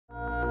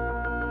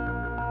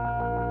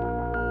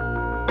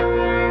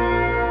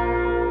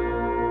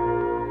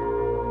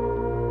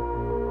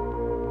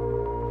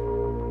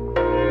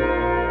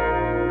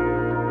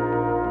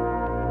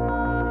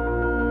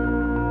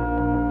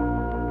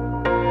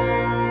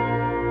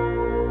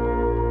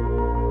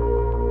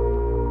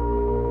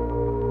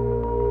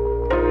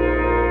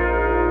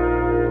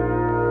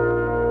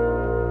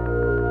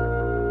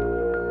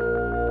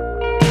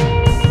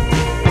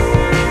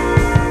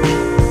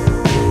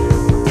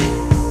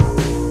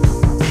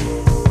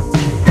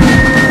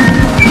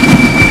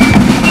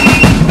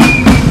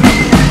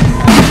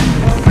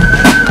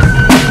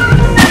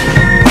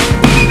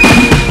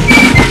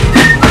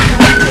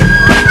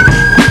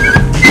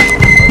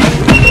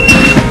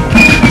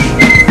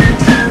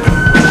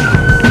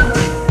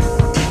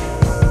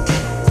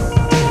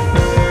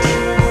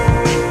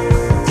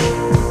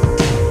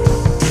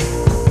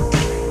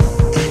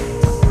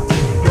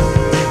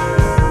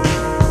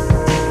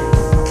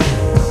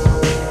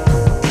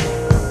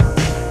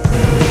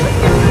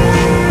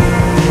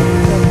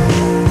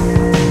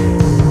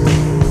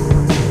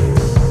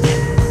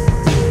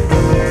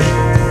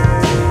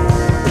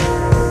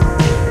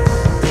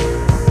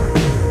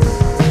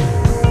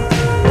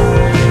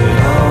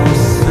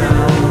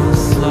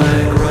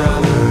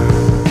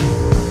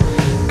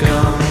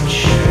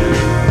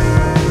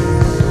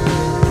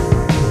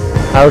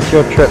How's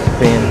your trip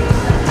been?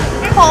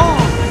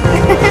 Cold.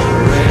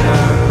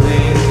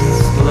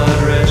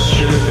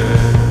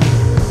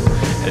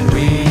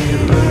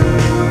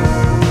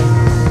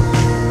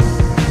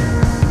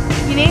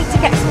 You need to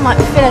get some like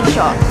filler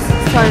shots.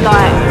 So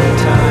like,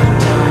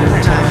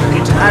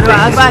 I'd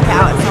work it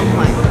out at some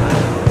point.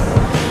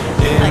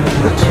 Like,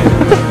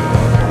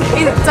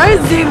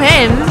 don't zoom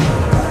in.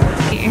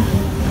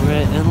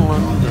 We're in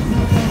London.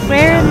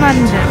 We're in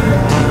London.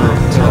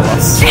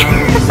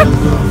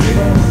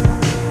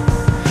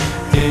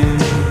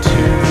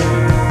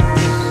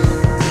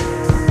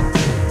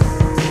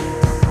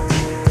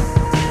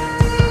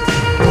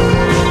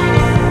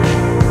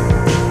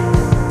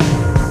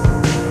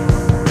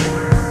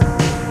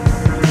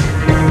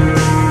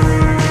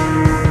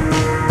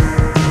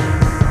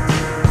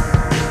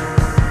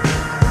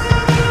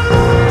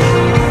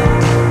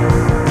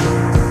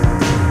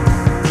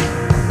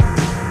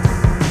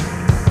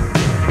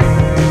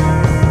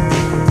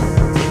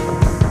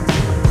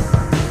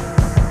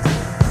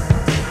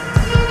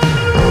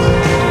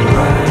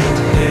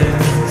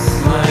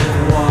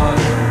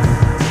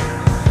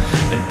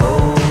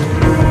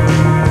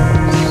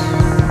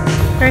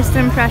 First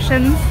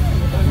impressions.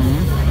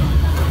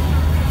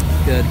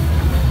 Good.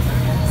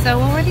 So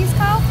what were these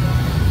called?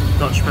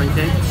 Dutch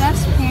pancakes.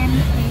 Dutch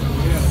pancakes.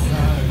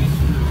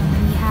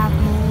 And we have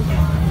mold.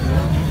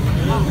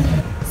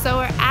 So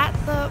we're at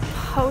the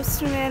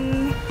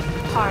Postman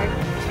Park,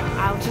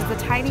 which is the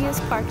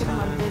tiniest park in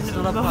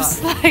London,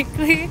 most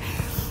likely.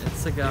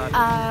 It's a garden.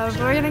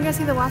 We're gonna go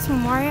see the Wasp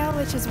Memorial,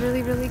 which is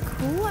really, really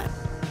cool.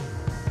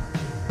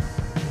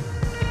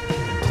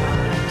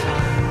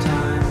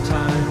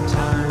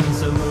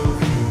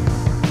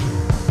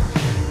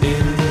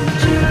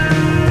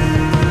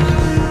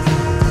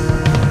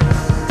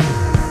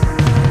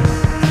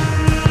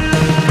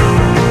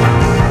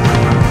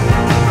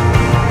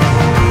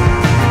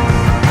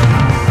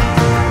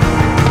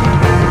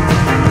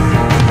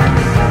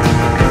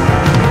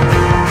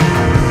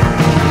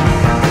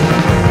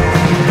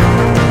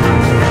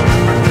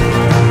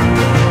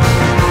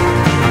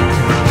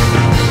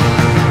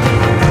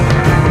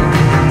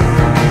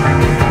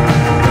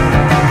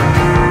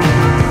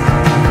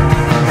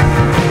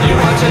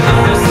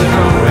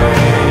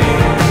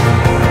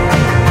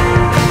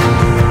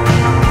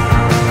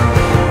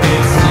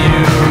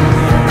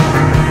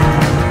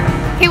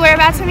 We're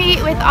about to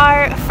meet with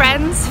our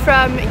friends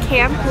from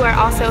camp who are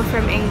also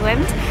from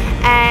England,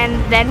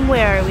 and then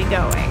where are we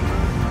going?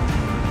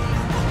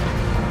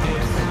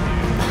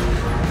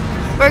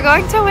 We're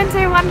going to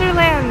Winter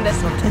Wonderland.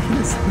 Stop taking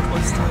this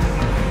close time.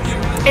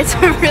 It's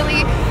a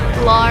really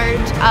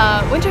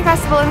large winter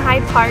festival in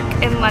Hyde Park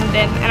in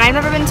London, and I've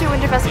never been to a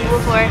winter festival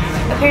before.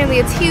 Apparently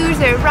it's huge,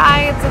 there are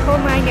rides, the whole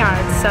 9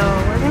 yards, so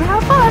we're gonna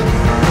have fun.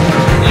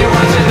 You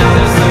want to know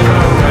this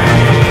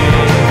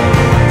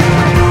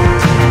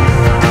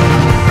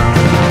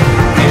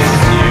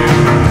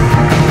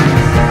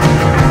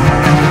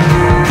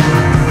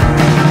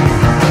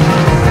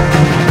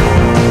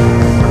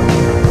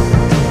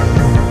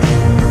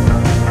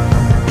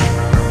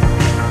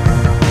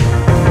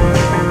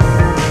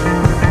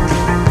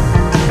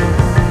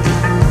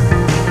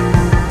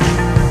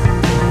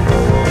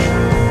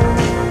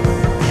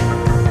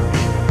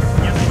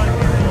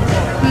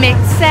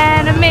mix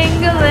and a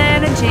mingle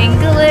and a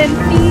jingling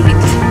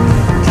feet.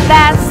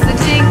 That's the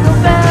Jingle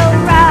Bell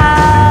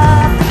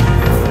Ride.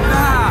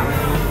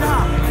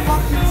 Nah,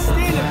 fucking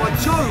stealing my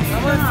joke.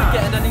 I wasn't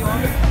forgetting anyone.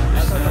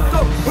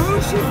 Look,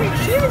 who she thinks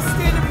she is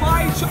stealing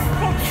my joke?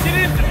 Fuck, she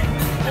didn't.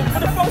 For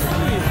the both of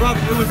you. Bruv,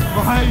 it was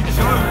my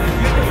joke.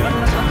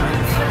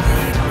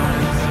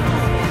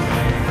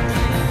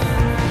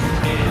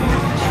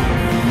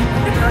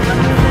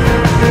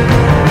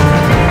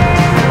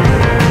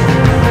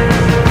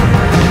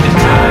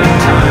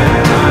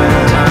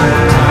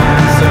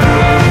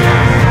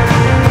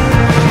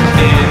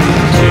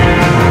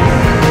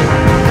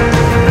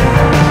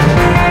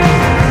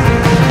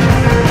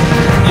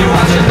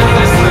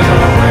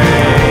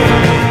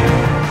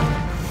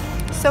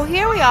 So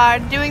here we are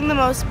doing the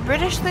most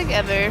British thing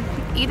ever,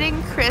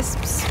 eating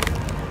crisps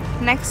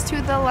next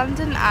to the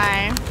London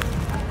Eye.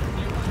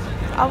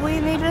 All we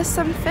need is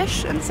some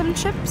fish and some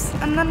chips,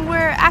 and then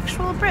we're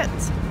actual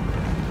Brits.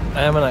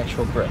 I am an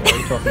actual Brit. What are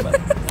you talking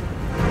about?